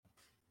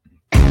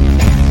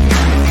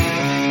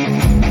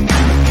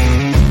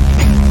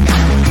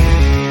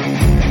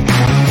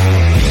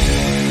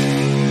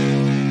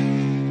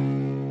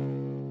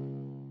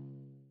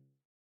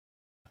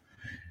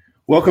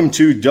Welcome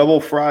to Double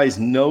Fries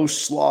No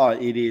Slaw.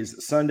 It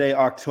is Sunday,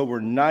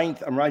 October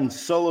 9th. I'm riding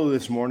solo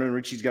this morning.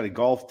 Richie's got a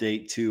golf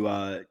date to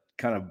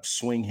kind of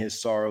swing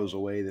his sorrows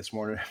away this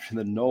morning after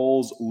the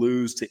Noles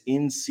lose to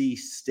NC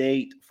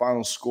State.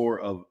 Final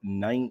score of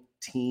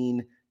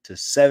 19-17.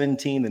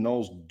 The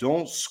Noles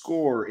don't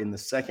score in the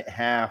second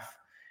half,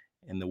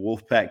 and the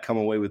Wolfpack come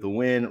away with a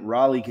win.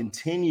 Raleigh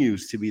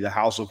continues to be the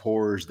house of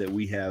horrors that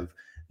we have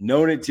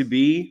known it to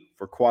be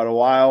for quite a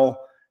while,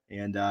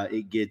 and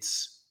it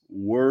gets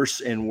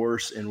worse and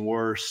worse and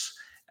worse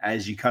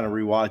as you kind of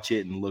rewatch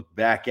it and look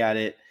back at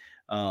it.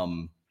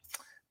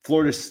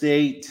 Florida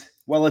State,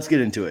 well, let's get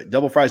into it.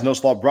 Double Fries No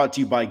Slaw brought to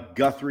you by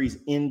Guthrie's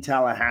in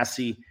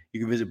Tallahassee. You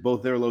can visit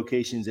both their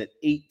locations at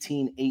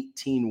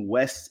 1818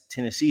 West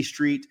Tennessee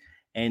Street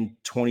and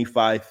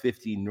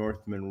 2550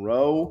 North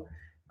Monroe.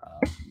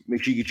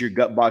 Make sure you get your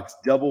gut box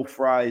Double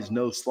Fries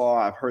No Slaw.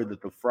 I've heard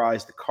that the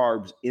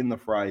carbs in the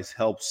fries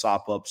help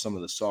sop up some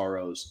of the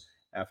sorrows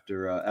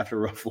after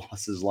rough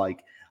losses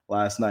like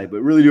last night.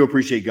 But really do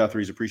appreciate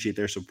Guthrie's, appreciate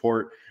their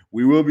support.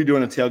 We will be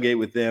doing a tailgate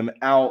with them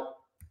out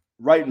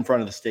right in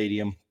front of the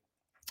stadium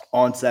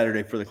on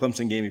Saturday for the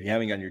Clemson game. If you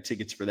haven't gotten your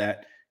tickets for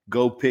that,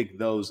 go pick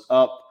those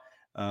up.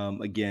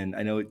 Again,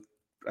 I know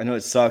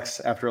it sucks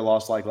after a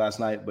loss like last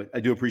night, but I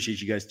do appreciate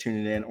you guys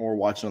tuning in or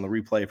watching on the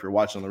replay. If you're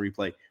watching on the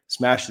replay,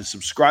 smash the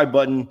subscribe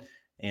button,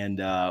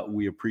 and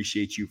we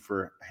appreciate you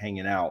for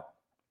hanging out.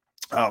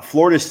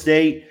 Florida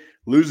State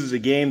loses a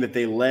game that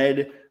they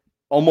led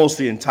almost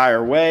the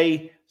entire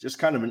way. Just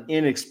kind of an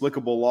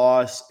inexplicable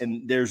loss,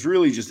 and there's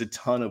really just a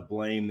ton of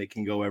blame that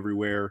can go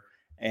everywhere.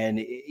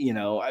 And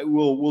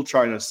we'll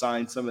try and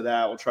assign some of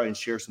that. We'll try and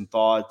share some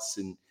thoughts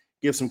and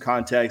give some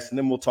context, and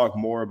then we'll talk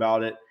more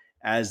about it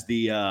as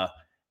the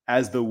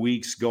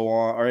weeks go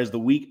on, or as the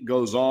week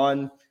goes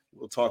on.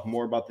 We'll talk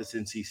more about this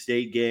NC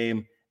State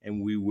game,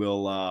 and we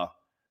will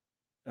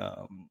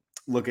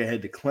look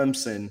ahead to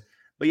Clemson.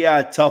 But yeah,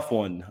 a tough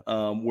one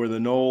where the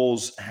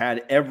Noles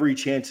had every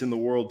chance in the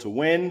world to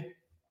win.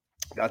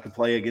 Got to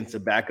play against a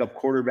backup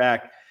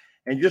quarterback,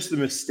 and just the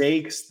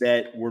mistakes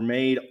that were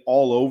made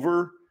all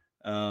over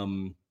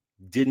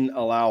didn't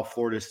allow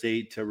Florida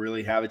State to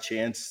really have a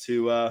chance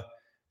to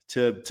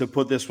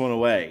put this one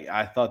away.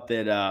 I thought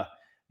that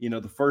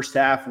the first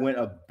half went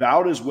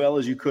about as well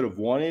as you could have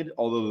wanted,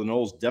 although the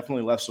Noles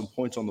definitely left some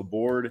points on the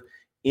board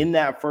in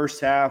that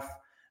first half.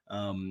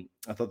 I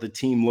thought the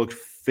team looked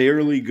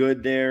fairly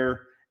good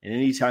there, and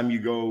anytime you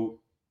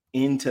go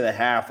into the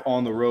half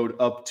on the road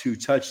up 2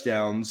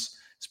 touchdowns,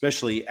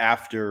 especially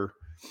after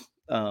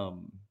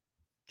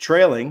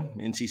trailing,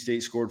 NC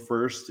State scored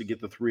first to get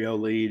the 3-0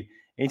 lead.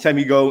 Anytime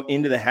you go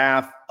into the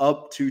half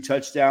up 2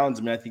 touchdowns,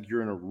 I think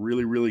you're in a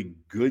really, really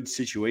good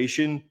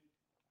situation.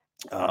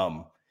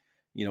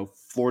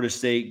 Florida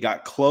State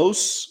got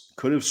close,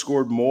 could have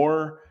scored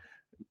more.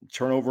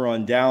 Turnover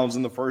on downs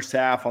in the first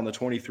half on the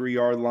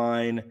 23-yard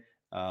line.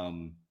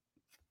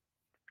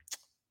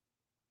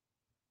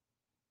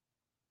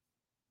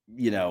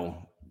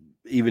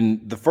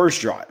 Even the first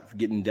drive,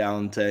 getting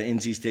down to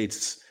NC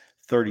State's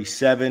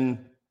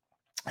 37,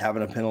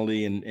 having a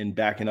penalty and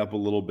backing up a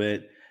little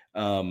bit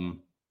to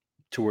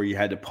where you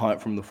had to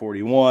punt from the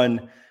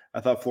 41.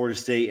 I thought Florida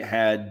State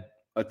had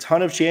a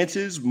ton of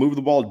chances, moved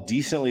the ball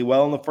decently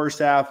well in the first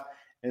half,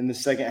 and the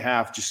second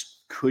half just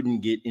couldn't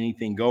get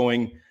anything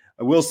going.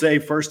 I will say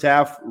first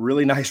half,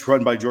 really nice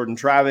run by Jordan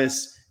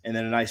Travis, and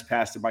then a nice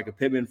pass to Micah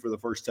Pittman for the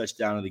first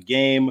touchdown of the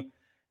game.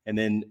 And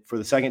then for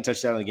the second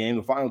touchdown of the game,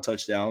 the final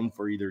touchdown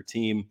for either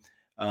team,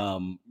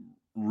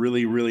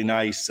 really, really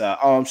nice.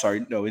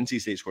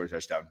 NC State scored a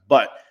touchdown.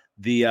 But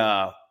the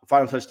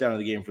final touchdown of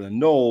the game for the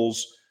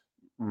Noles,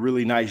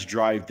 really nice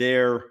drive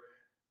there.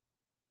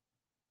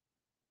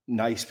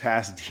 Nice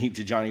pass deep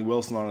to Johnny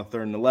Wilson on a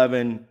 3rd and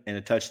 11 and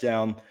a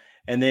touchdown.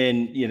 And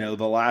then,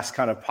 the last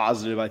kind of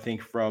positive, I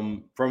think,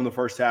 from the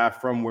first half,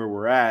 from where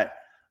we're at,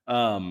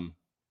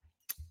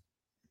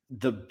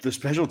 the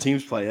special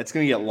teams play, that's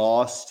going to get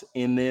lost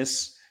in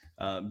this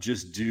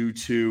just due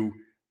to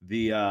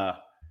the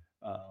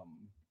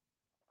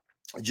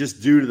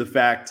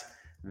fact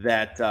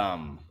that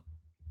the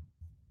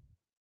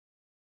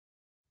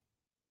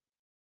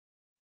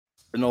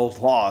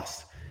Noles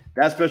lost.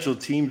 That special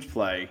teams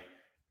play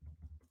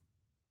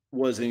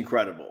was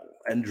incredible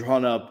and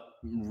drawn up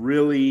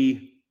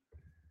really,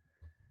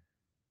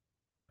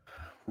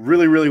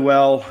 really, really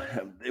well.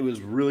 It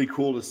was really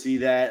cool to see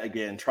that.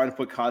 Again, trying to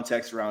put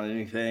context around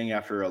anything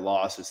after a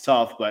loss is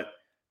tough, but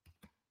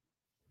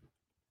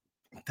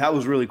that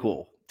was really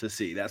cool to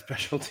see. That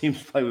special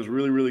teams play was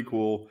really, really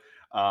cool.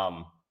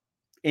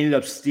 Ended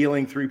up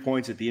stealing 3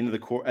 points at the end of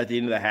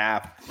the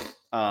half.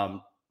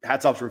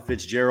 Hats off for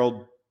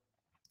Fitzgerald.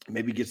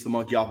 Maybe gets the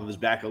monkey off of his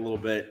back a little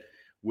bit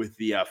with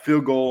the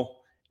field goal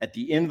at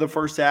the end of the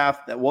first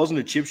half. That wasn't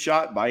a chip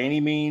shot by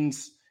any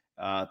means.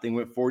 Thing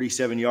went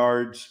 47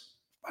 yards.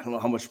 I don't know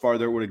how much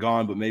farther it would have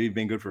gone, but maybe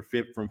been good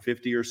from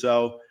 50 or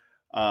so.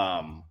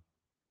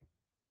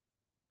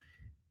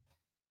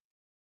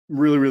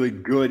 Really, really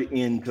good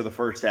into the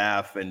first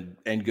half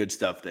and good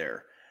stuff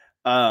there.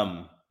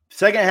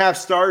 Second half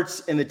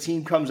starts and the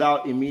team comes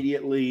out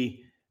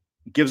immediately,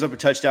 gives up a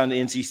touchdown to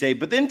NC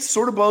State, but then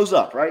sort of blows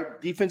up, right?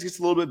 Defense gets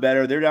a little bit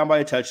better. They're down by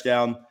a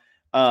touchdown.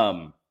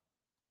 NC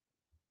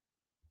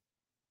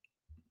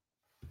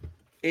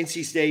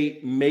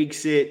State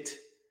makes it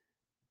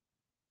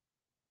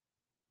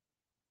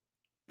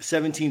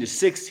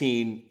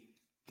 17-16,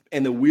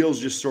 and the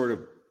wheels just sort of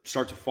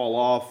start to fall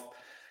off.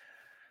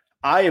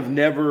 I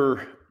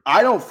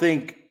don't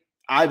think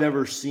I've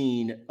ever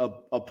seen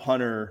a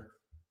punter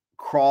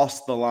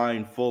cross the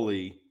line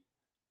fully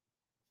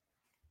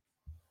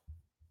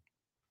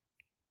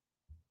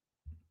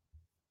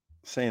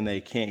saying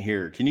they can't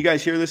hear. Can you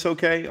guys hear this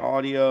okay?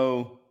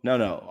 Audio?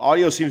 No.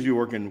 Audio seems to be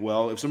working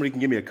well. If somebody can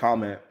give me a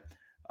comment,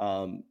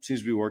 seems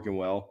to be working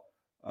well.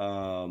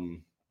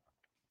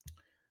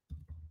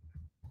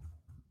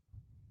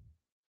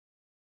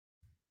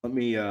 Let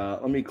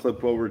me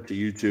clip over to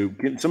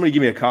YouTube. Somebody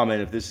give me a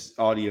comment if this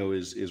audio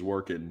is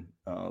working.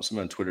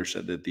 Someone on Twitter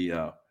said that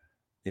the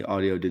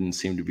audio didn't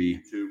seem to be.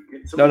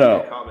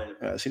 No.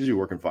 It seems to be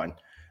working fine.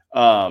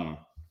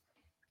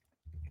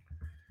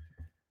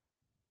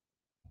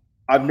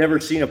 I've never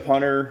seen a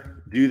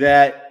punter do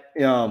that.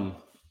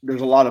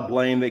 There's a lot of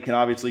blame that can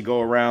obviously go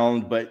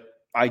around, but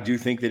I do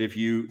think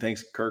that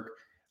thanks, Kirk.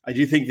 I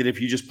do think that if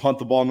you just punt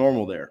the ball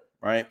normal there,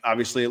 right?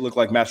 Obviously, it looked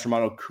like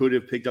Mastromanno could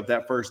have picked up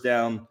that first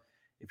down.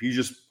 If you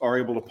just are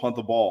able to punt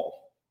the ball,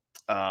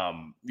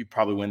 you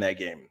probably win that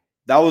game.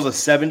 That was a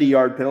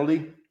 70-yard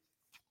penalty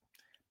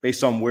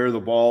based on where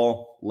the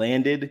ball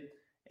landed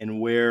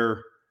and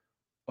where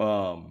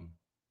NC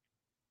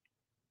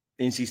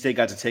State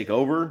got to take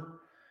over.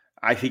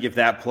 I think if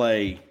that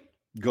play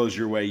goes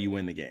your way, you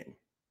win the game.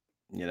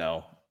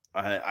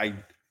 I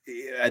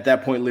at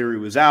that point, Leary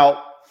was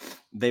out.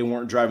 They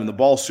weren't driving the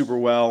ball super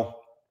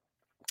well.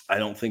 I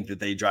don't think that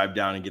they drive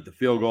down and get the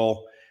field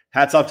goal.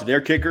 Hats off to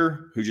their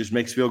kicker, who just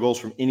makes field goals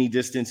from any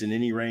distance and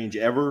any range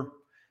ever.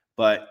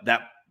 But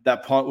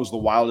that punt was the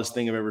wildest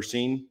thing I've ever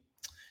seen.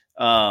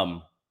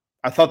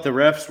 I thought the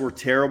refs were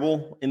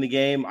terrible in the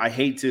game. I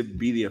hate to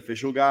be the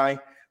official guy,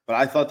 but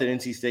I thought that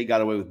NC State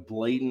got away with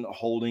blatant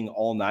holding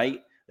all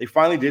night. They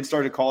finally did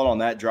start to call it on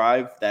that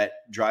drive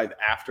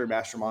after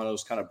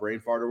Mastromanno's kind of brain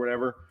fart or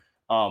whatever.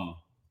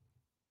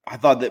 I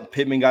thought that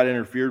Pittman got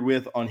interfered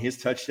with on his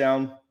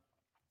touchdown.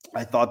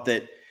 I thought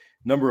that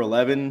number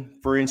 11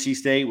 for NC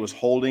State was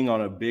holding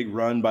on a big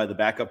run by the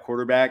backup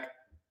quarterback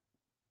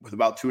with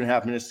about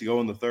 2.5 minutes to go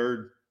in the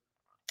third.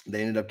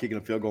 They ended up kicking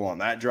a field goal on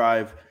that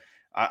drive.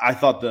 I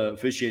thought the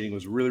officiating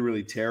was really,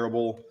 really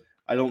terrible.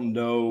 I don't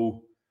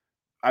know.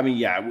 I mean,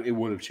 yeah, it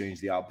would have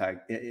changed the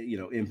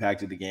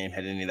impact of the game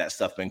had any of that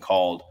stuff been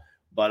called.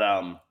 But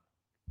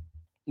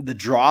the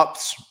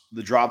drops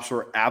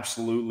were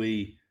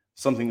absolutely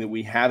something that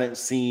we haven't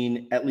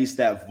seen, at least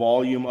that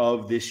volume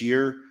of this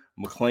year.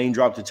 McClain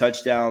dropped a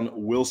touchdown.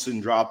 Wilson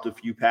dropped a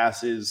few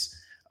passes.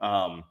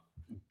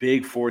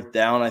 Big fourth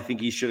down I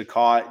think he should have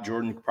caught.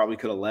 Jordan probably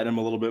could have led him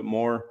a little bit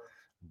more.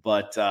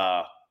 But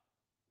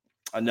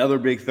another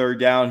big third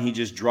down, he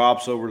just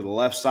drops over to the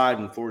left side,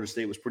 and Florida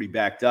State was pretty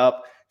backed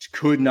up. Just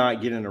could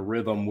not get in a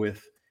rhythm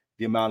with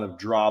the amount of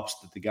drops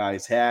that the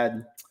guys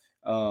had.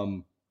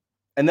 And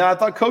then I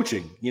thought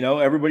coaching.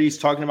 Everybody's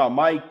talking about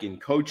Mike and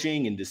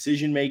coaching and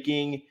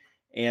decision-making.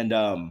 And,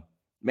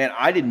 man,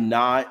 I did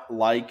not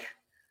like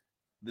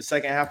the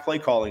second half play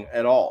calling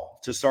at all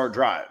to start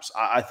drives.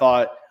 I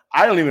thought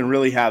I don't even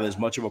really have as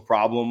much of a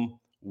problem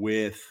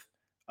with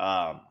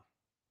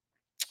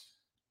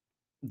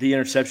the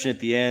interception at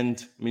the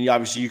end. I mean,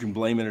 obviously you can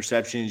blame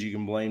interceptions, you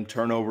can blame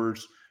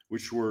turnovers,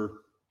 which were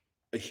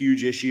a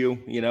huge issue,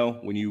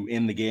 when you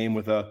end the game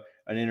with an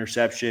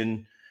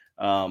interception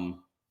on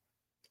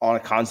a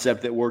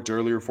concept that worked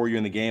earlier for you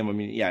in the game. I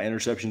mean, yeah,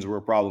 interceptions were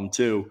a problem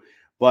too.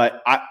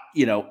 But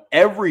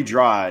every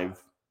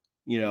drive,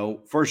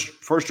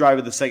 first drive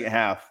of the second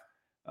half,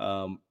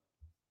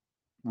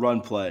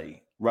 run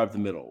play, right up the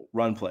middle,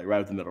 run play, right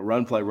up the middle,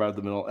 run play, right up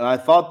the middle. And I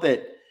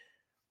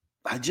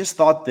just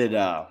thought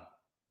that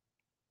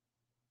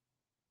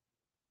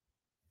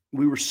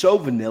we were so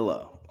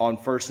vanilla on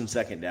first and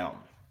second down.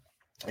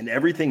 And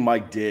everything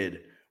Mike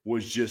did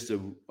was just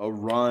a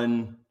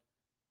run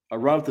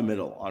up the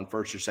middle on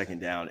first or second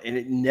down. And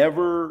it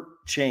never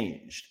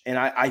changed. And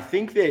I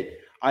think that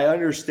I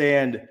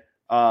understand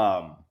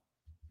I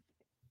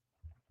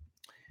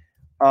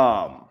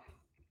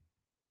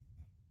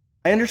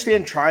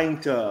understand trying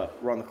to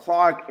run the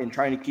clock and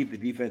trying to keep the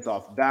defense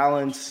off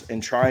balance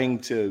and trying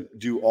to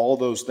do all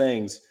those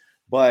things.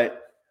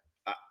 But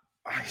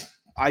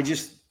I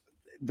just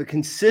 – the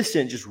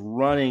consistent just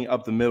running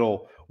up the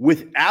middle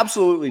with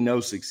absolutely no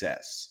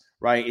success,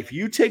 right? If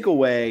you take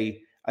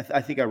away –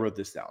 I think I wrote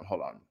this down.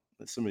 Hold on.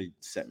 Somebody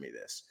sent me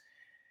this.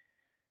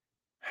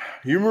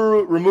 You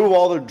remove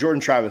all the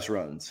Jordan Travis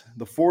runs,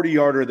 the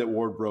 40-yarder that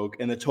Ward broke,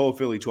 and the Toa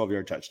Philly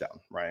 12-yard touchdown,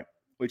 right?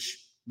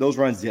 Which those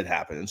runs did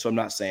happen, and so I'm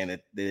not saying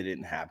that they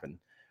didn't happen.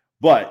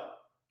 But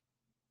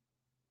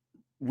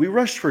we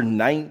rushed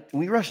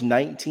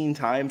 19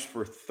 times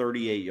for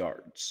 38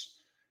 yards.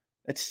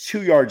 That's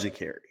 2 yards a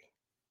carry.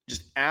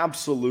 Just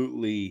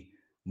absolutely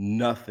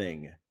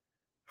nothing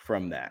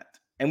from that.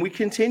 And we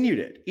continued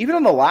it. Even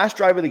on the last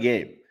drive of the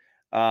game,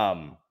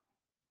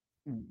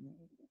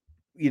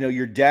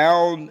 you're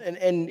down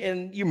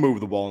and you move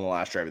the ball in the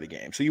last drive of the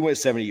game. So you went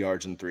 70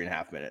 yards in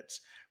 3.5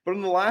 minutes. But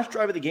in the last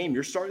drive of the game,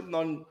 you're starting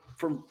on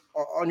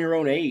your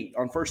own 8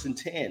 on 1st and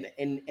 10.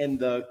 And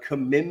the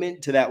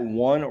commitment to that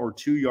 1 or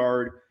 2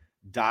 yard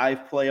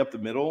dive play up the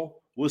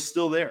middle was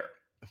still there.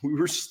 We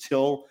were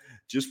still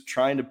just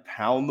trying to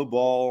pound the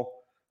ball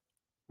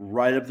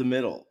right up the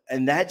middle.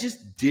 And that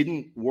just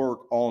didn't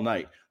work all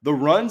night. The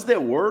runs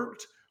that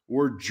worked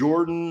were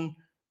Jordan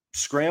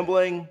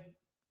scrambling,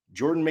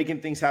 Jordan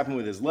making things happen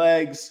with his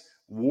legs,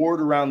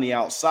 Ward around the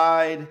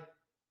outside.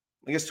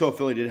 I guess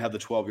Toafili did have the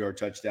 12-yard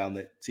touchdown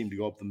that seemed to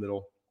go up the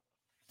middle.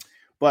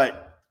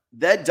 But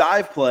that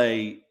dive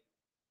play,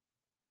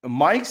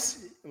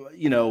 Mike's,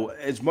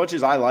 as much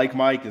as I like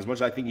Mike, as much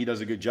as I think he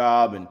does a good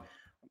job, and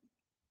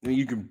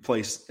you can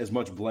place as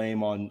much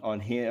blame on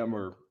him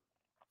or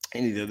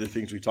any of the other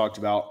things we talked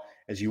about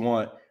as you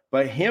want.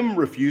 But him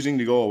refusing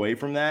to go away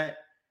from that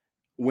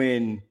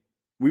when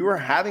we were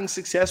having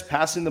success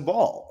passing the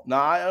ball.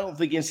 Now, I don't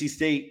think NC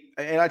State,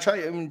 and I try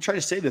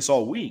to say this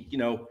all week,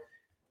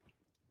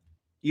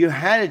 you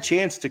had a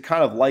chance to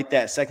kind of light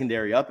that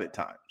secondary up at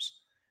times.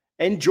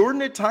 And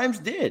Jordan at times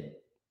did.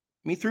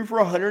 He threw for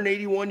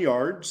 181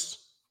 yards.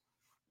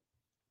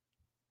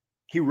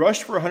 He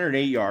rushed for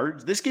 108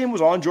 yards. This game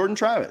was on Jordan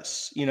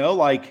Travis, and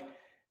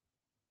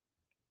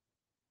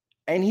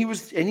he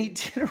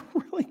did a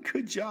really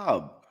good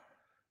job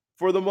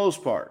for the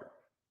most part.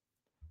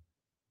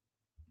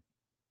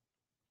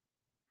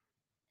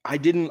 I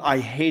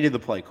hated the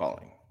play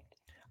calling.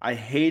 I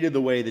hated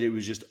the way that it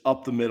was just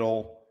up the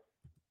middle.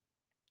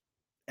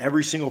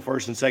 Every single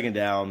 1st and 2nd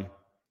down,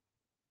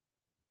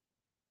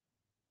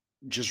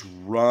 just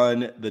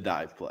run the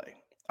dive play.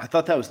 I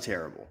thought that was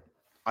terrible.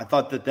 I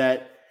thought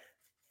that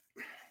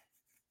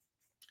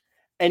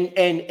and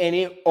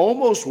it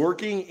almost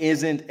working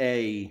isn't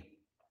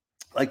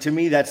to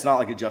me, that's not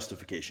like a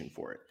justification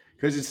for it,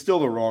 because it's still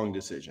the wrong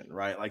decision,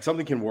 right? Like,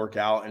 something can work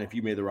out, and if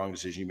you made the wrong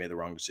decision, you made the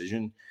wrong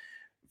decision.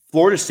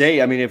 Florida State,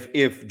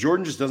 if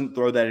Jordan just doesn't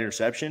throw that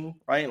interception,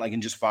 right,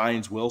 and just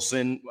finds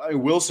Wilson.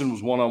 Wilson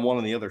was one-on-one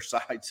on the other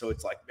side, so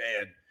it's like,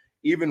 man,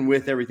 even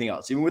with everything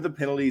else, even with the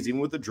penalties, even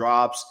with the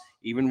drops,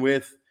 even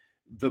with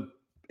the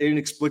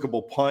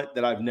inexplicable punt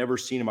that I've never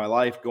seen in my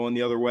life going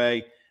the other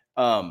way,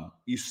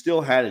 you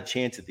still had a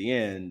chance at the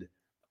end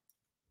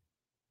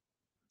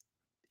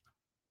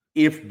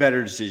if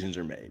better decisions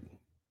are made,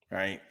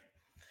 right?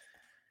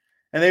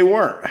 And they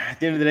weren't. At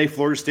the end of the day,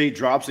 Florida State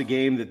drops a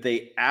game that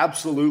they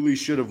absolutely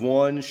should have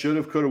won, should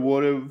have, could have,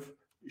 would have,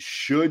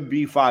 should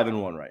be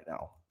 5-1 right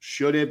now.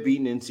 Should have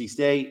beaten NC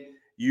State.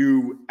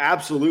 You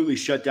absolutely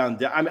shut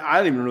down. I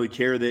don't even really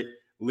care that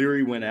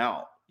Leary went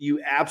out.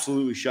 You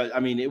absolutely shut.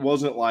 It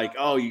wasn't like,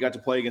 oh, you got to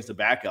play against a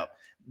backup.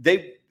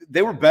 They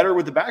were better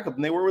with the backup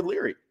than they were with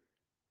Leary,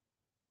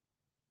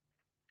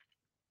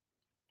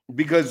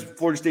 because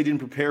Florida State didn't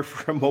prepare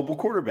for a mobile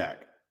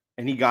quarterback,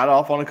 and he got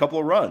off on a couple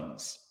of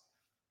runs.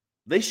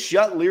 They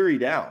shut Leary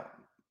down.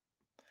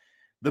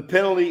 The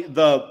penalty,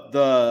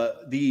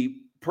 the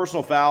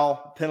personal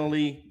foul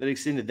penalty that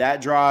extended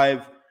that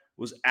drive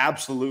was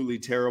absolutely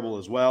terrible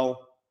as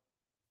well.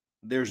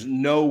 There's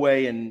no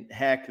way in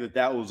heck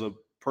that was a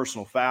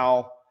personal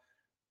foul.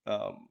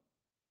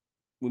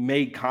 We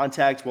made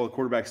contact while the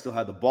quarterback still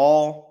had the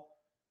ball,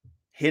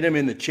 hit him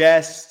in the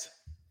chest,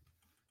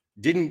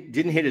 didn't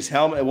hit his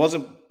helmet. It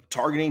wasn't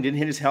targeting, didn't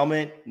hit his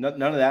helmet,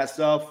 none of that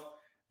stuff.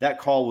 That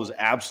call was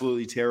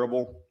absolutely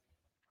terrible.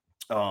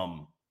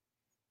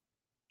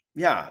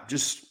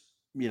 Just,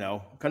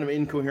 kind of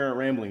incoherent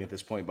rambling at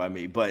this point by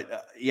me. But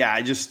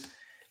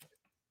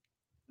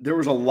there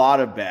was a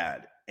lot of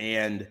bad.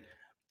 And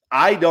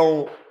I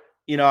don't,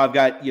 I've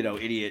got,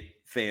 idiot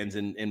fans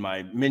in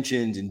my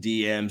mentions and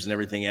DMs and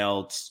everything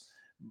else.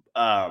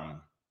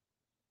 But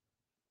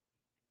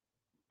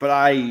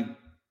I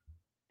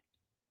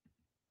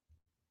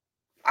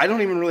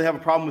don't even really have a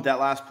problem with that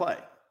last play,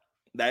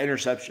 that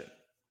interception.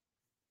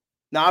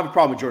 Now, I have a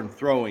problem with Jordan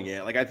throwing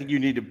it. I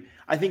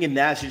think in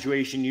that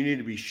situation, you need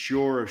to be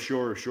sure of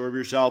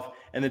yourself.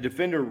 And the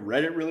defender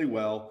read it really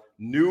well,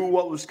 knew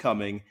what was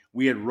coming.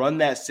 We had run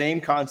that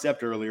same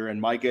concept earlier, and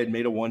Micah had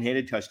made a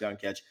one-handed touchdown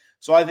catch.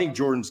 So I think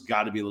Jordan's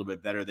got to be a little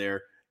bit better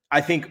there.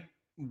 I think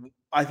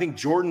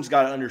Jordan's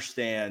got to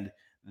understand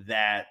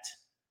that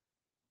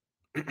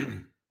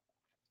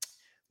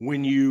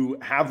when you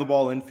have the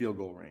ball in field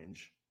goal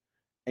range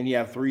and you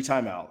have 3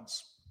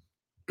 timeouts,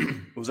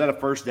 was that a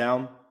first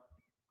down?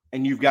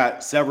 And you've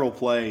got several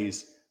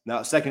plays now,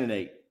 2nd and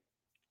 8.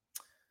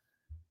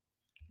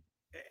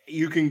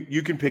 You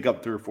can pick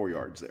up 3 or 4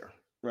 yards there,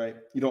 right?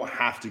 You don't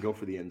have to go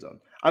for the end zone.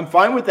 I'm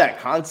fine with that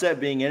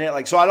concept being in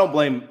it. So I don't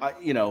blame.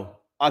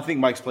 I think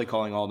Mike's play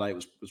calling all night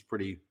was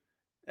pretty.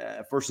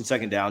 1st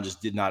and 2nd down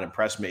just did not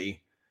impress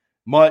me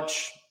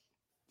much.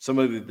 Some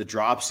of the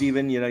drops,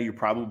 even you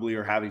probably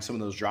are having some of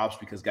those drops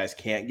because guys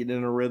can't get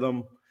in a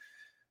rhythm,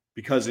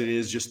 because it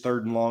is just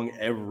 3rd and long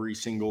every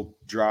single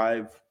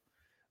drive.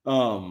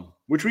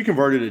 which we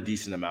converted a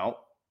decent amount.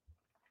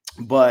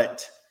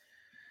 But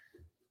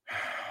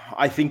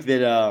I think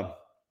that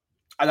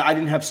I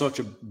didn't have such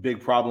a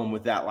big problem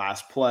with that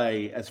last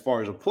play as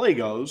far as a play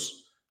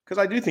goes, because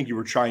I do think you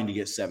were trying to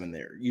get 7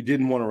 there. You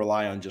didn't want to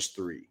rely on just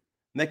 3.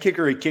 And that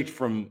kicker had kicked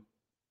from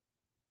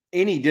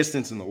any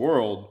distance in the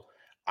world.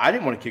 I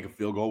didn't want to kick a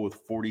field goal with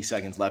 40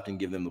 seconds left and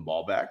give them the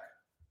ball back.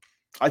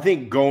 I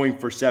think going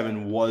for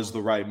 7 was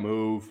the right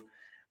move.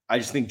 I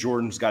just think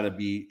Jordan's got to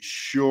be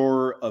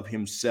sure of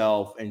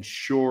himself and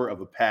sure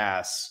of a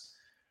pass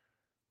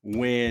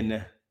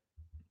when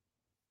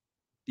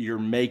you're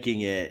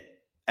making it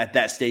at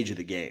that stage of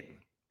the game.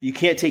 You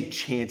can't take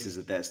chances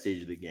at that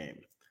stage of the game.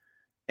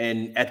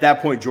 And at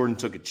that point, Jordan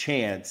took a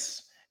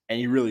chance, and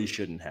he really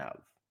shouldn't have.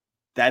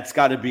 That's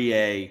got to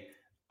be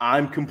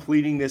I'm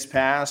completing this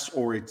pass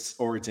or it's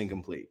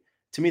incomplete.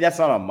 To me, that's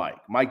not on Mike.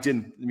 Mike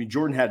didn't. I mean,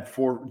 Jordan had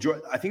 4.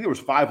 I think there was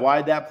 5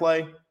 wide that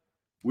play.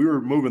 We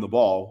were moving the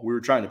ball. We were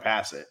trying to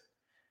pass it.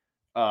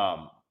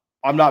 I'm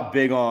not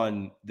big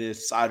on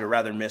this. I'd have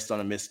rather missed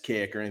on a missed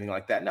kick or anything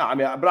like that. No, I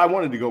mean, but I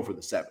wanted to go for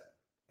the 7.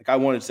 Like, I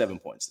wanted 7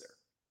 points there.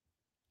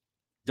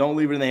 Don't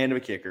leave it in the hand of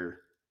a kicker.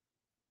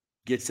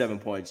 Get 7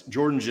 points.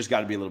 Jordan's just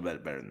got to be a little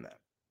bit better than that.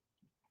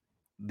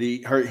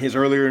 His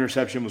earlier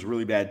interception was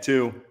really bad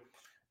too,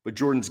 but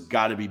Jordan's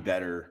got to be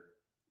better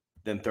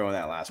than throwing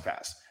that last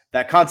pass.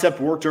 That concept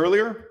worked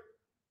earlier.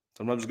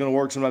 Sometimes it's going to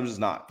work. Sometimes it's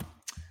not.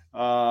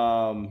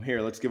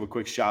 Here, let's give a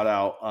quick shout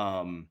out.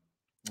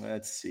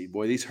 Let's see.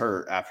 Boy, these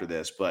hurt after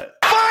this, but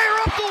fire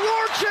up the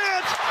war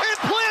chant and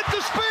plant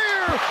the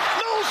spear.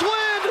 Nose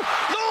wind,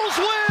 nose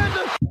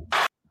wind.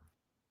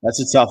 That's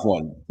a tough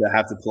one to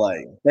have to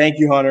play. Thank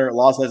you, Hunter.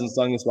 Loss hasn't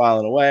stung us while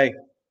away.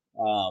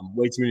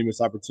 Way too many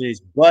missed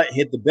opportunities, but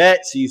hit the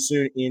bet. See you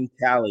soon in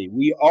Cali.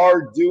 We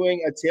are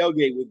doing a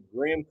tailgate with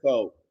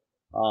Gramco.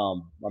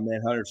 My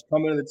man Hunter's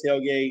coming to the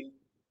tailgate.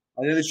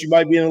 I know that you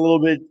might be in a little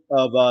bit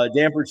of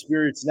dampered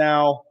spirits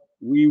now.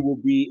 We will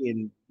be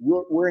in.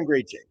 We're in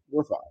great shape.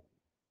 We're fine.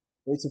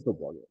 It's a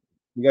football game.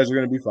 You guys are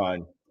going to be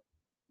fine.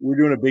 We're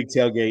doing a big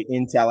tailgate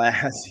in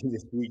Tallahassee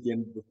this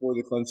weekend before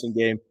the Clemson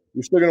game.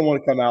 You're still going to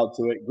want to come out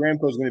to it.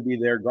 Gramco's going to be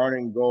there. Garnet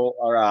and Gold,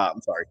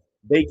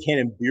 Bake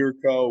Cannon Beer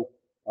Co.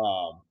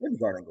 Maybe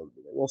Garnet and Gold will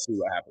be there. We'll see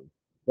what happens.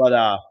 But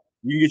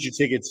you can get your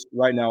tickets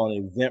right now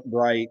on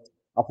Eventbrite.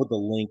 I'll put the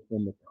link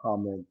in the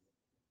comments.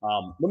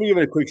 Let me give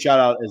it a quick shout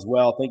out as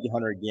well. Thank you,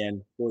 Hunter,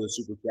 again for the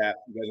super chat.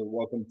 You guys are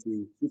welcome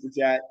to super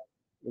chat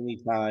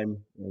anytime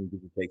and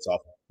get your takes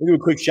off. Let me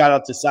give a quick shout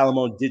out to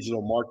Salomon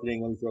Digital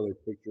Marketing. Let me throw their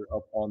picture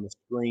up on the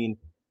screen.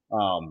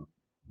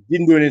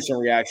 Didn't do an instant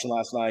reaction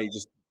last night.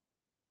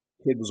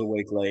 Kid was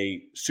awake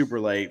late, super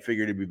late.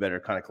 Figured it'd be better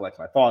to kind of collect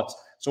my thoughts.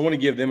 So I want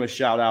to give them a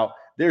shout out.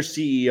 Their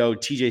CEO,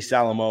 TJ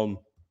Salomon,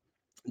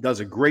 does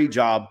a great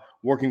job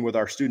working with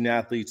our student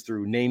athletes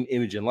through name,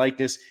 image, and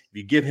likeness. If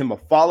you give him a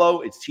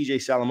follow, it's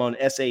TJ Salomon,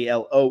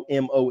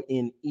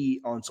 SALOMONE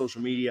on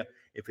social media.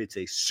 If it's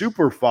a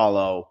super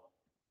follow,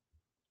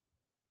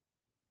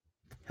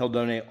 he'll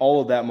donate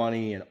all of that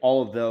money and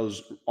all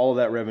of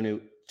that revenue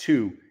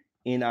to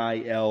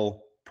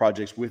NIL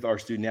projects with our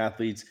student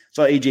athletes.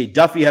 So AJ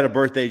Duffy had a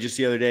birthday just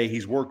the other day.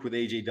 He's worked with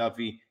AJ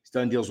Duffy. He's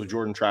done deals with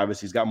Jordan Travis.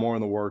 He's got more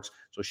in the works.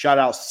 So shout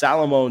out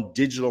Salomon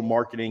Digital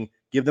Marketing.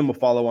 Give them a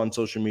follow on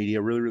social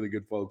media. Really, really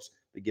good folks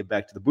that give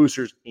back to the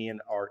boosters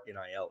and our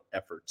NIL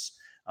efforts.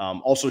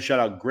 Also shout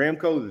out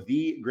Gramco,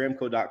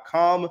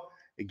 thegramco.com.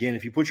 Again,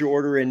 if you put your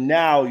order in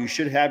now, you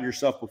should have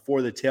yourself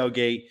before the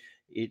tailgate.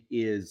 It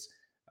is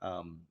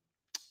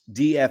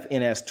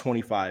DFNS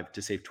 25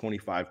 to save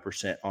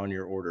 25% on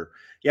your order.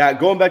 Yeah,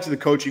 going back to the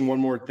coaching, one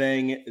more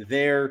thing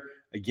there.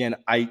 Again,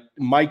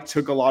 Mike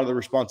took a lot of the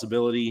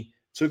responsibility,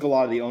 took a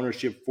lot of the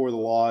ownership for the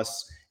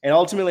loss. And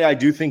ultimately, I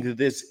do think that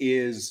this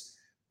is,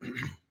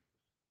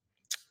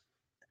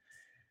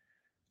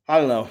 I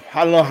don't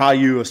know how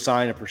you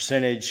assign a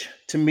percentage.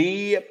 To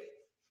me,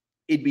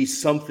 it'd be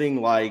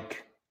something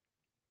like,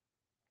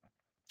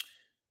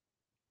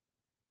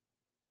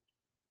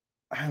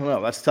 I don't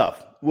know. That's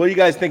tough. What do you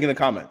guys think in the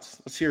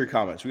comments? Let's hear your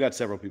comments. We got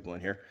several people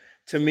in here.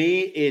 To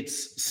me,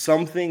 it's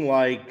something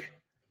like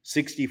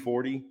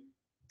 60-40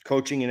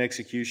 coaching and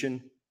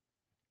execution.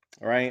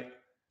 All right.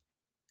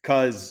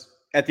 Because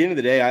at the end of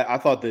the day, I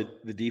thought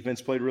that the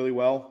defense played really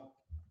well.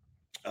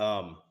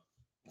 I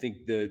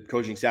think the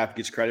coaching staff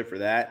gets credit for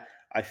that.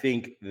 I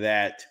think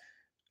that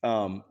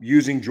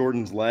using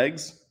Jordan's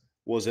legs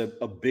was a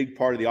big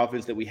part of the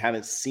offense that we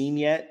haven't seen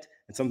yet,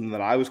 and something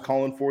that I was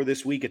calling for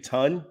this week a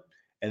ton.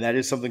 And that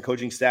is something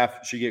coaching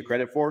staff should get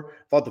credit for.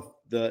 I thought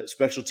the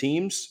special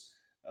teams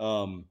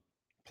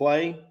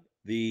play,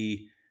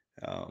 the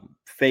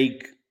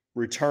fake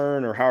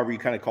return, or however you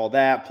kind of call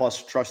that,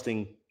 plus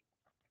trusting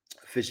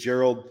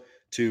Fitzgerald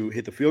to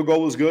hit the field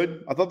goal was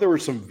good. I thought there were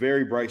some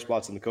very bright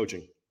spots in the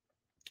coaching.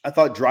 I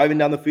thought driving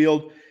down the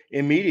field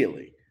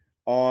immediately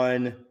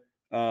on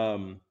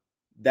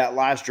that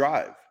last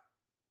drive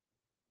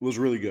was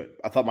really good.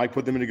 I thought Mike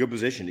put them in a good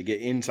position to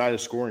get inside of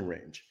scoring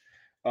range.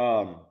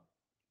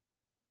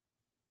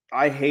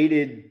 I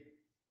hated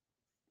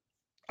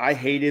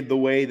the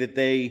way that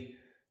they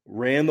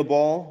ran the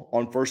ball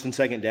on first and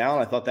second down.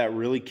 I thought that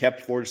really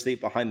kept Florida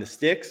State behind the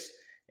sticks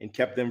and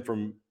kept them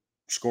from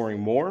scoring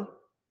more.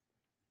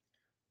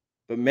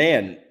 But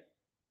man,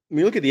 I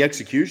mean, look at the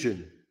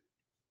execution.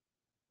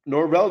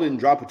 Norvell didn't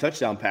drop a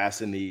touchdown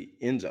pass in the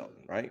end zone,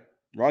 right?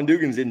 Ron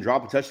Dugans didn't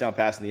drop a touchdown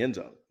pass in the end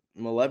zone.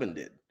 11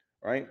 did,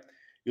 right?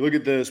 You look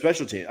at the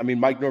special team. I mean,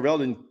 Mike Norvell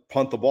didn't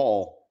punt the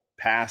ball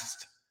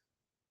past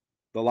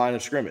the line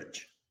of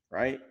scrimmage,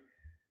 right?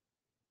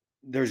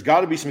 There's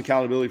got to be some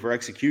accountability for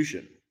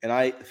execution. And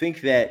I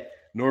think that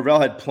Norvell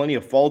had plenty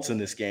of faults in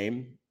this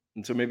game.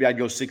 And so maybe I'd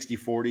go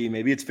 60-40.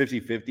 Maybe it's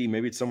 50-50.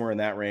 Maybe it's somewhere in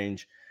that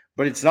range.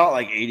 But it's not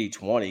like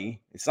 80-20.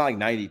 It's not like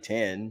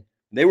 90-10.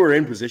 They were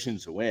in position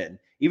to win.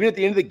 Even at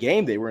the end of the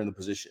game, they were in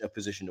a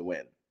position to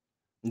win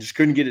and just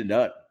couldn't get it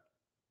done.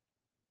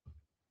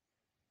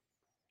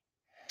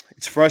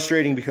 It's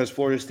frustrating because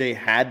Florida State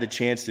had the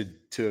chance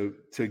to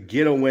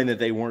get a win that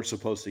they weren't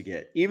supposed to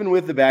get, even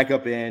with the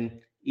backup in,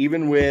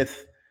 even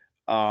with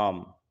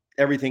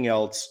everything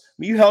else. I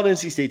mean, you held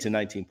NC State to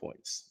 19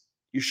 points.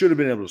 You should have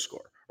been able to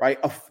score, right?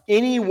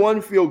 Any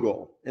one field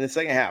goal in the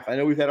second half. I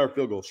know we've had our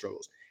field goal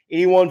struggles.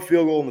 Any one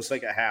field goal in the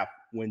second half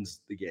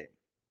wins the game.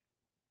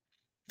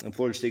 And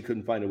Florida State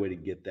couldn't find a way to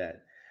get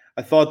that.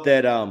 I thought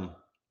that on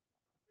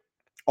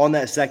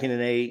that 2nd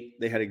and 8,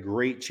 they had a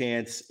great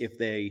chance. If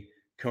they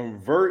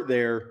convert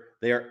there,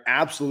 they are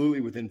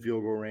absolutely within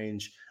field goal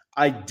range.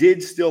 I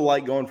did still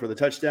like going for the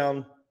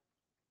touchdown.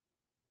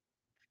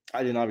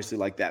 I didn't obviously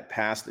like that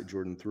pass that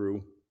Jordan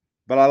threw,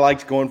 but I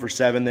liked going for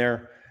 7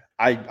 there.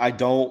 I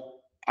don't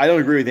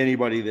agree with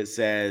anybody that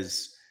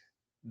says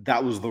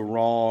that was the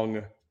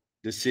wrong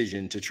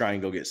decision to try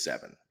and go get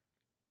 7.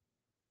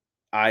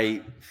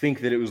 I think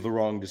that it was the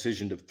wrong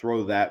decision to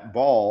throw that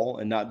ball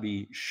and not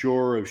be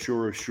sure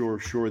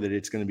that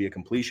it's going to be a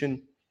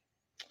completion.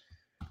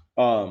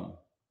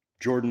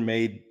 Jordan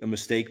made a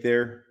mistake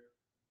there,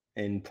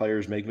 and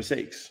players make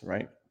mistakes,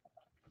 right?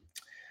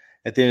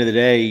 At the end of the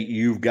day,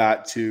 you've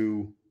got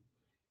to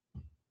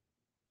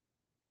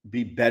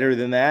be better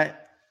than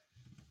that.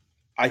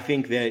 I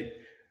think that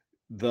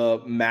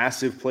the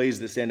massive plays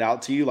that stand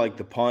out to you, like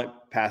the punt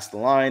past the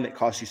line that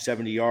cost you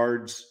 70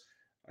 yards,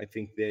 I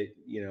think that,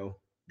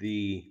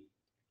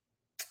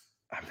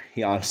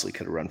 he honestly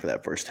could have run for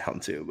that first down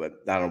too, but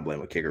I don't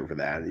blame a kicker for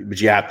that. But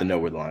you have to know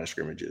where the line of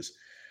scrimmage is.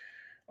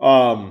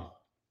 I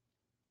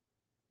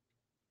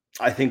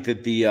think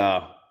that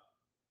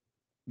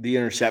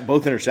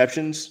both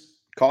interceptions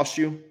cost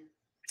you.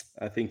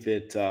 I think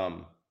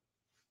that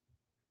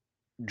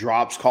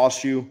drops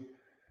cost you.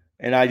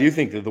 And I do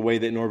think that the way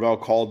that Norvell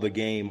called the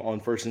game on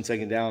first and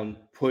second down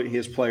put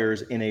his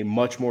players in a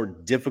much more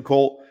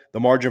difficult – the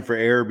margin for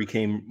error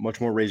became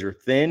much more razor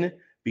thin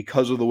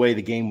because of the way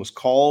the game was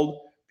called,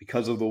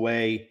 because of the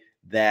way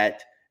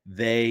that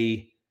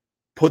they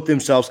put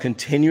themselves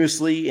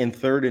continuously in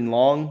 3rd and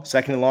long,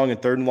 2nd and long,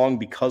 and 3rd and long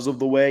because of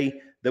the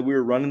way that we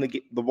were running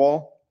the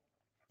ball.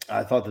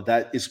 I thought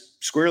that is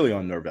squarely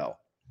on Norvell.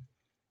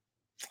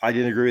 I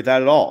didn't agree with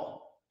that at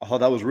all. I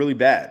thought that was really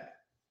bad.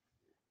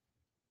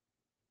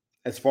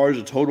 As far as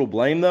the total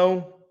blame,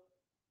 though,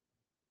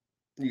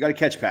 you got to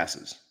catch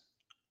passes.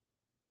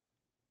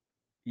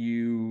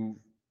 You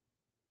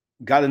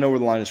got to know where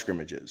the line of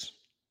scrimmage is.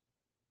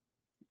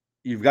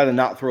 You've got to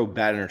not throw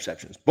bad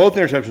interceptions. Both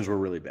interceptions were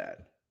really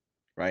bad,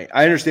 right?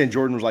 I understand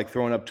Jordan was like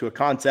throwing up to a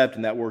concept,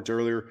 and that worked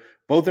earlier.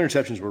 Both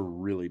interceptions were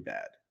really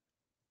bad.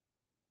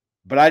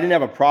 But I didn't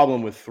have a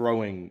problem with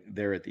throwing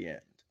there at the end.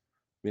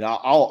 I mean,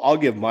 I'll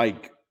give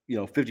Mike,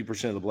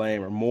 50% of the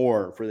blame or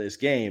more for this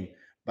game,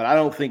 but I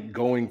don't think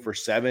going for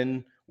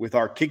 7 with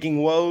our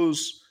kicking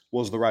woes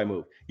was the right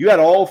move. You had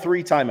all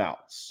 3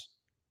 timeouts.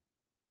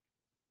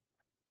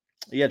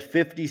 You had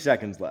 50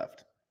 seconds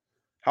left.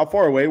 How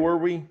far away were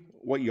we?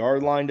 What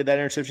yard line did that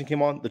interception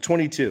come on? The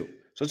 22.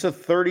 So it's a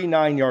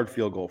 39-yard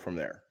field goal from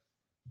there.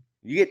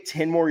 You get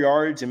 10 more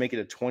yards and make it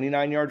a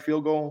 29-yard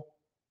field goal.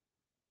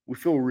 We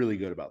feel really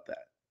good about that,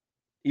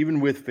 even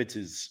with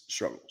Fitz's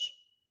struggles.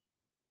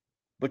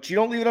 But you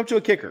don't leave it up to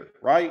a kicker,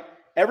 right?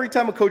 Every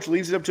time a coach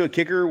leaves it up to a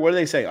kicker, what do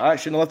they say? I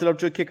shouldn't have left it up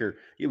to a kicker.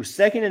 It was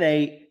 2nd and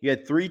 8. You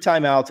had 3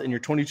 timeouts, and you're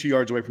 22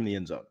 yards away from the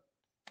end zone.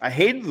 I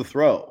hated the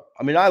throw.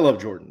 I mean, I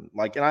love Jordan.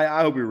 And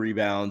I hope he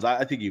rebounds.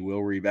 I think he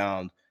will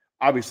rebound.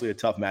 Obviously, a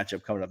tough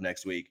matchup coming up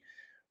next week.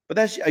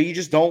 But you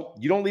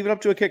don't leave it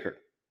up to a kicker.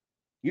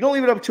 You don't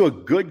leave it up to a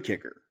good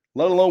kicker,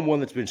 let alone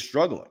one that's been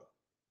struggling.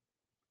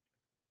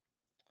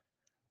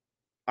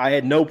 I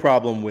had no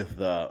problem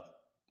with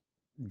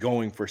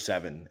going for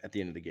 7 at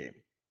the end of the game.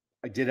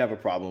 I did have a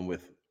problem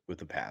with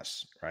the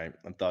pass, right?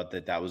 I thought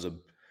that was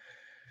an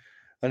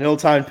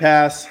ill-timed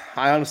pass.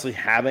 I honestly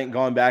haven't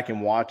gone back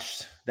and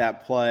watched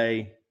that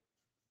play.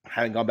 I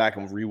haven't gone back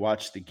and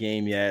rewatched the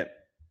game yet.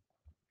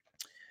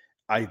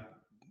 I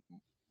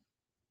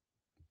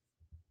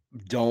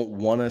don't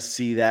want to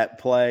see that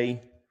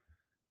play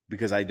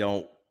because I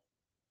don't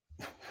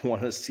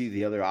want to see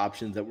the other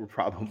options that were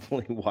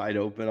probably wide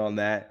open on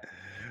that.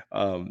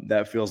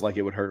 That feels like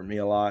it would hurt me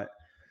a lot.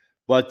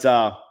 But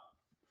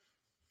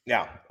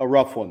Yeah, a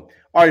rough one.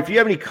 All right, if you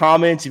have any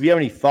comments, if you have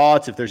any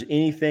thoughts, if there's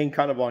anything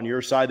kind of on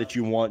your side that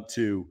you want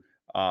to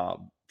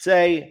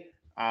say,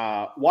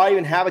 why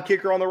even have a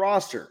kicker on the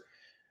roster?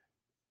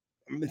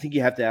 I think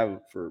you have to have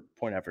for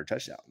point after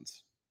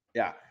touchdowns.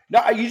 Yeah. No,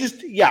 I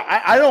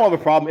don't have a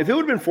problem. If it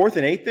would have been 4th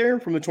and 8 there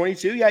from the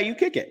 22, yeah, you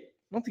kick it.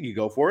 I don't think you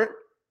go for it.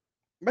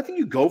 I think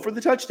you go for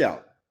the touchdown.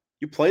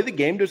 You play the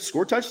game to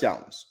score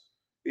touchdowns.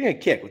 You're going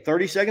to kick with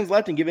 30 seconds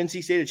left and give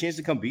NC State a chance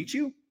to come beat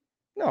you?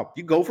 No,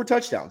 you go for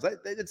touchdowns.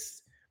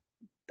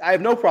 I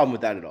have no problem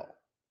with that at all.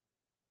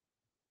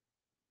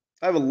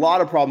 I have a lot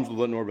of problems with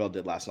what Norvell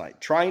did last night.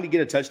 Trying to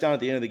get a touchdown at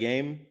the end of the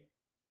game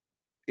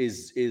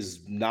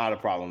is not a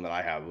problem that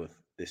I have with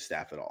this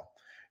staff at all.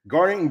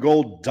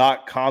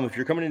 GarnetandGold.com. If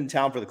you're coming into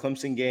town for the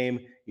Clemson game,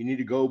 you need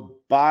to go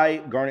buy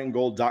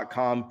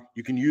GarnetandGold.com.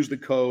 You can use the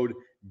code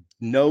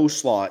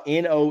NOSLAW,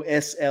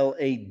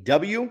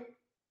 NOSLAW.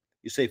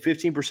 You save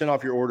 15%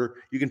 off your order.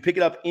 You can pick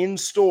it up in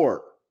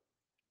store.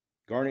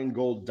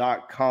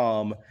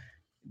 GarnetandGold.com.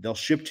 They'll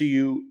ship to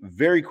you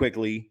very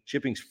quickly.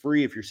 Shipping's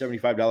free if you're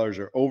 $75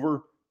 or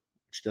over,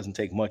 which doesn't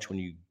take much when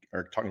you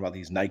are talking about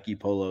these Nike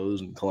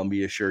polos and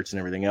Columbia shirts and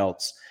everything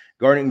else.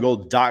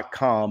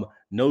 GarnetandGold.com,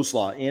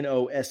 NOSLAW,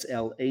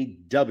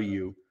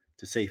 NOSLAW,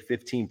 to save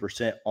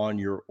 15% on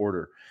your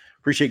order.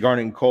 Appreciate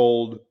Garnet and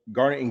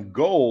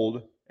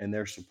Gold, and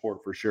their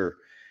support for sure.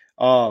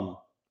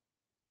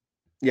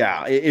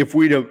 If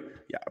we'd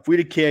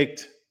have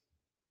kicked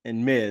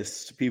and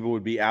missed, people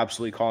would be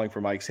absolutely calling for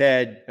Mike's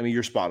head. I mean,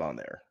 you're spot on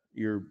there.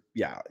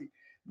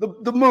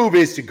 The move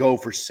is to go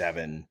for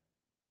 7.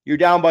 You're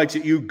down by 2.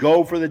 You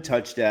go for the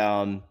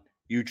touchdown.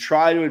 You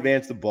try to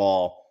advance the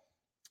ball.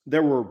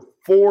 There were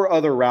 4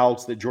 other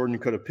routes that Jordan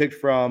could have picked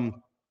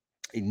from.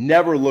 He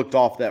never looked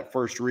off that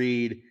first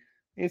read, and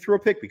he threw a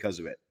pick because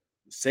of it.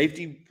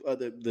 Safety,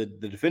 the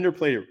defender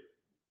played it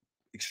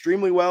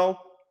extremely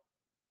well.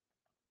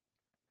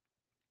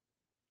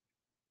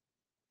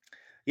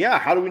 Yeah,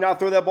 how do we not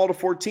throw that ball to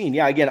 14?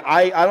 Yeah, again,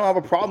 I don't have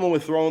a problem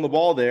with throwing the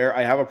ball there.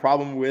 I have a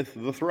problem with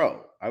the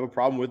throw. I have a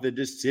problem with the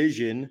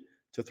decision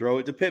to throw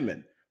it to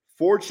Pittman.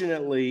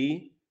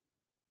 Fortunately,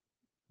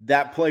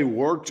 that play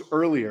worked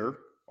earlier,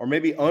 or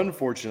maybe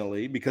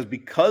unfortunately,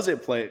 because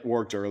it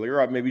worked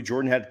earlier, maybe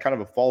Jordan had kind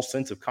of a false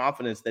sense of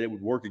confidence that it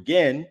would work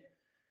again.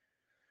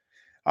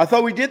 I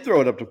thought we did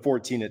throw it up to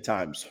 14 at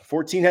times.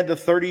 14 had the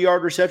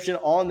 30-yard reception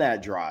on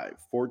that drive.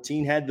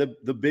 14 had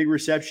the big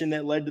reception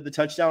that led to the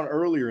touchdown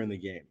earlier in the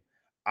game.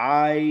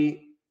 I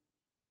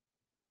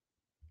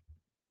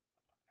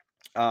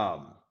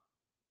thought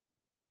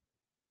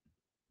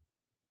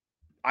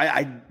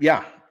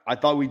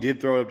we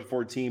did throw it up to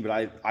 14, but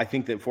I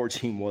think that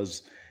 14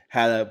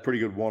 had a pretty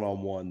good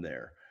one-on-one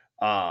there.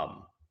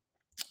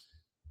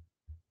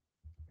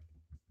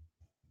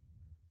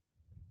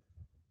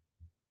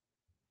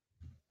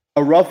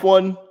 A rough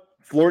one.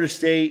 Florida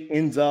State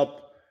ends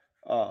up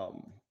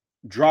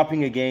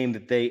dropping a game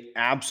that they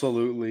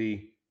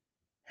absolutely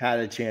had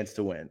a chance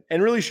to win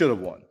and really should have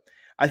won.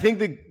 I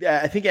think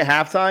at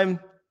halftime,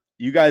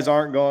 you guys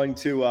aren't going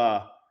to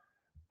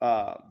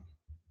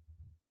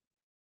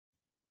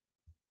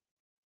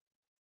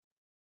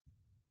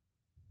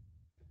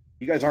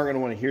you guys aren't going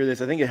to want to hear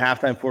this. I think at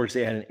halftime, Florida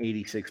State had an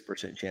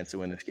 86% chance to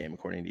win this game,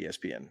 according to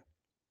ESPN.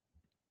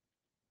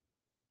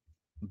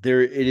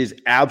 It is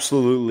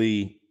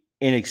absolutely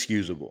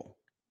inexcusable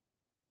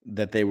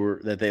that they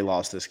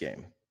lost this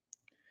game.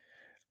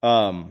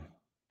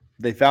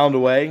 They found a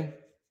way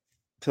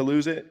to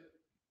lose it,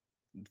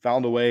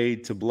 found a way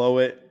to blow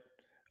it.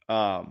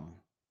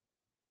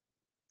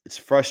 It's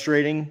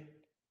frustrating,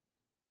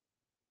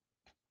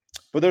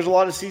 but there's a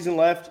lot of season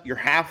left. You're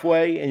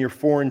halfway and you're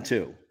 4-2.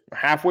 You're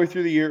halfway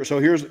through the year. So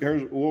here's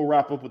we'll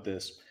wrap up with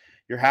this.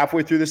 You're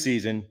halfway through the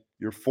season.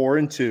 You're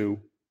 4-2.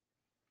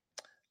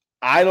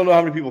 I don't know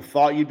how many people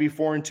thought you'd be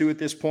 4-2 at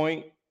this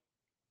point.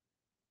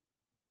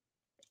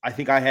 I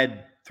think I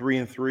had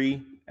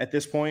 3-3 at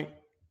this point.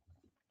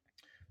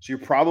 So you're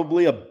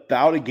probably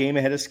about a game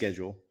ahead of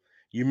schedule.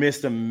 You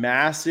missed a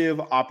massive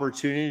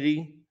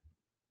opportunity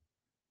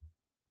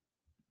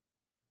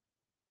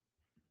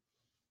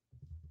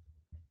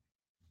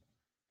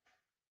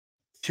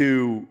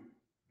to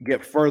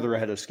get further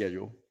ahead of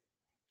schedule,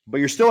 but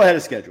you're still ahead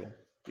of schedule.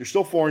 You're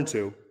still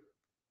 4-2.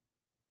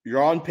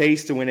 You're on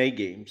pace to win 8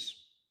 games.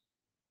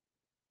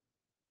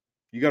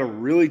 You got a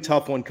really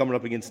tough one coming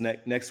up against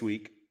next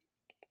week.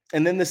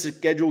 And then the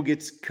schedule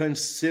gets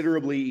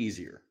considerably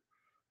easier.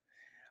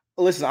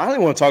 Listen, I don't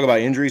even want to talk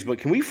about injuries, but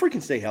can we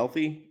freaking stay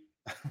healthy?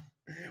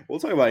 We'll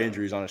talk about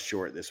injuries on a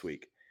short this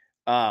week.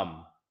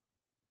 You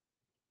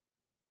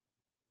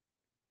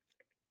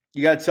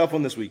got a tough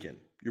one this weekend.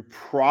 You're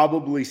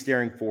probably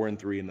staring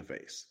 4-3 in the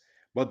face.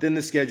 But then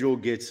the schedule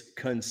gets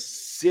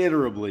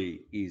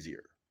considerably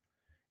easier.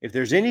 If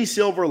there's any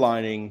silver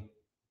lining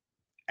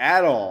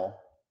at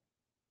all,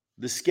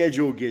 the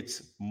schedule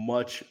gets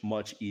much,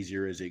 much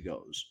easier as it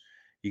goes.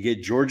 You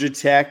get Georgia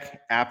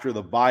Tech after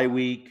the bye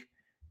week.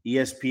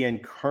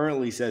 ESPN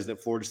currently says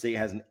that Florida State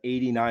has an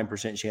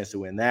 89% chance to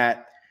win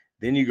that.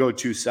 Then you go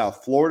to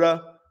South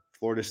Florida,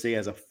 Florida State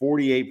has a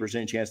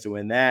 48% chance to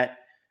win that.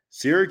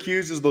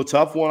 Syracuse is the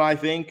tough one, I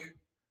think.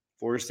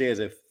 Florida State has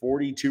a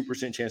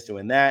 42% chance to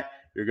win that.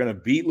 You're going to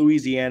beat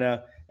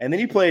Louisiana. And then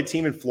you play a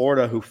team in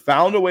Florida who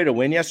found a way to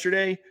win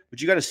yesterday, but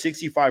you got a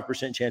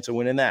 65% chance of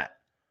winning that.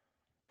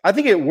 I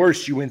think at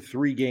worst you win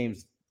 3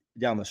 games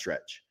down the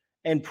stretch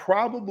and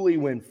probably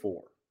win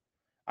 4.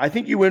 I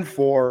think you win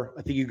 4.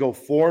 I think you go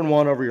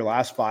 4-1 over your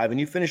last 5, and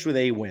you finish with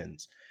 8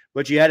 wins.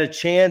 But you had a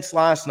chance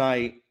last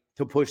night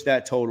to push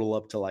that total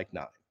up to like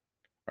 9,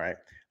 right?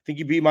 I think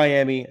you beat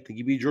Miami. I think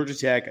you beat Georgia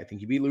Tech. I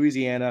think you beat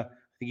Louisiana.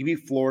 I think you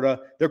beat Florida.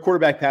 Their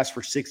quarterback passed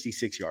for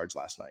 66 yards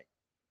last night.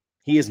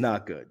 He is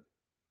not good.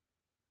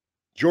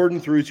 Jordan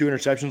threw 2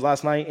 interceptions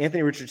last night.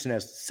 Anthony Richardson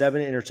has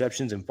 7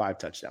 interceptions and 5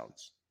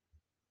 touchdowns.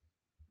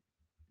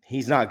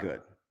 He's not good.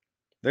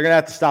 They're going to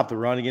have to stop the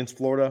run against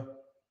Florida.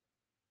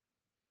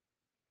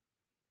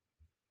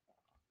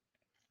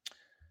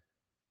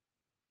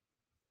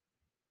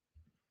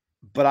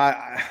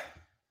 But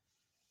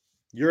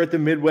you're at the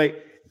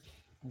midway.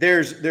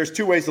 There's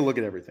 2 ways to look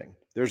at everything.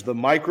 There's the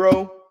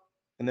micro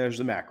and there's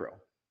the macro.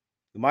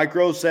 The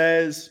micro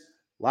says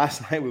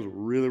last night was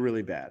really,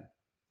 really bad.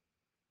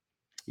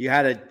 You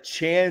had a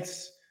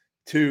chance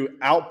to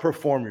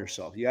outperform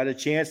yourself. You had a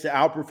chance to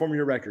outperform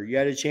your record. You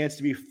had a chance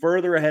to be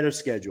further ahead of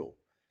schedule,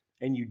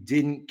 and you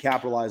didn't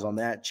capitalize on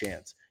that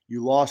chance.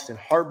 You lost in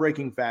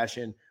heartbreaking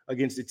fashion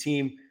against a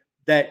team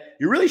that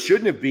you really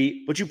shouldn't have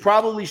beat, but you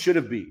probably should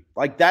have beat.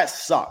 Like, that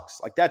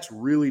sucks. Like, that's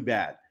really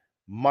bad.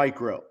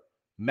 Micro.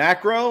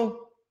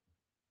 Macro,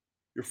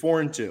 you're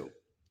 4-2.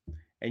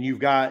 And you've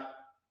got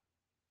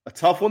a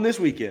tough one this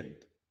weekend,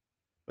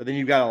 but then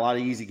you've got a lot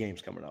of easy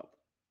games coming up.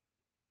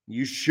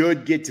 You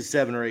should get to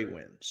 7 or 8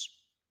 wins.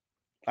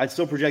 I'd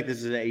still project this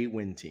as an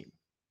 8-win team.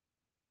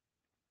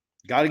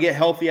 Got to get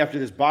healthy after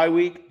this bye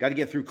week. Got to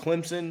get through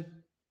Clemson.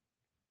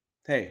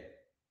 Hey,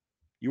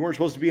 you weren't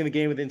supposed to be in the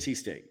game with NC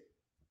State.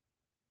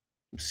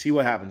 See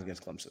what happens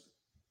against Clemson.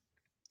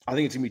 I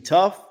think it's going to be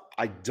tough.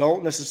 I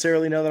don't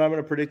necessarily know that I'm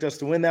going to predict us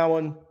to win that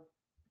one,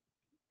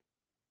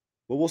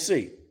 but we'll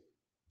see.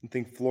 I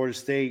think Florida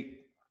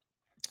State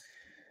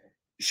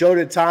showed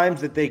at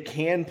times that they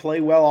can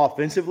play well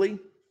offensively,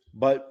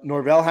 but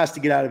Norvell has to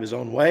get out of his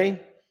own way.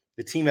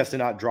 The team has to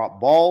not drop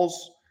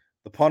balls.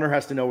 The punter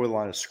has to know where the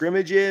line of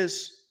scrimmage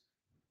is.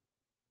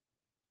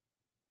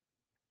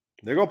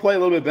 They're going to play a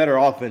little bit better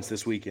offense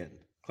this weekend.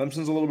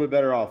 Clemson's a little bit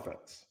better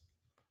offense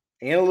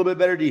and a little bit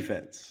better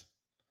defense.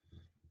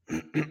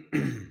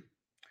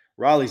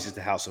 Raleigh's just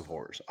a house of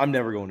horrors. I'm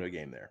never going to a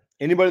game there.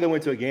 Anybody that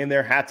went to a game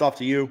there, hats off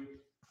to you.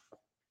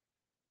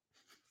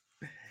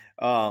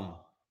 I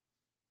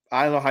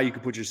don't know how you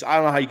could I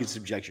don't know how you can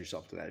subject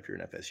yourself to that if you're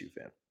an FSU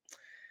fan.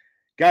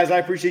 Guys, I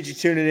appreciate you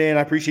tuning in.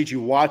 I appreciate you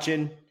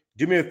watching.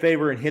 Do me a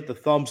favor and hit the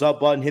thumbs up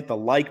button, hit the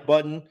like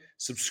button.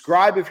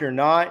 Subscribe if you're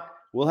not.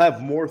 We'll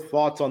have more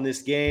thoughts on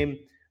this game.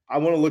 I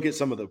want to look at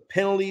some of the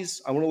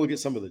penalties. I want to look at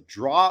some of the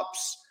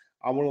drops.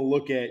 I want to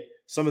look at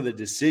some of the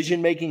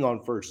decision-making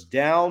on first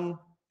down,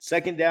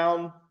 second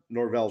down,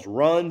 Norvell's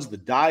runs, the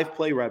dive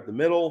play right up the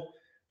middle.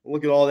 We'll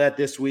look at all that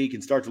this week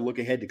and start to look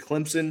ahead to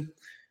Clemson.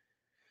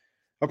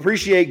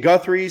 Appreciate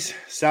Guthrie's,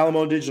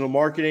 Salomon Digital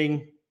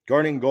Marketing,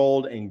 Garnet and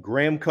Gold, and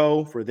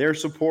Gramco for their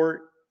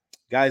support.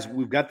 Guys,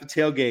 we've got the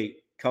tailgate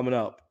coming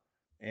up,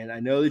 and I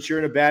know that you're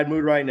in a bad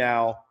mood right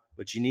now,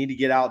 but you need to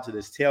get out to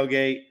this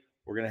tailgate.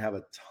 We're going to have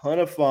a ton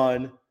of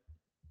fun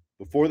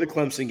before the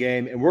Clemson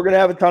game, and we're going to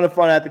have a ton of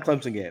fun at the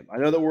Clemson game. I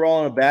know that we're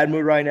all in a bad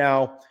mood right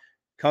now.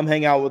 Come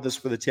hang out with us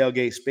for the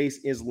tailgate. Space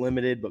is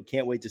limited, but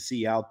can't wait to see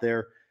you out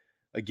there.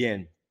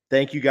 Again,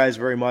 thank you guys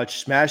very much.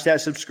 Smash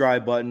that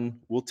subscribe button.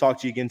 We'll talk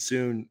to you again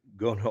soon.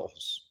 Go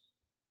Noles.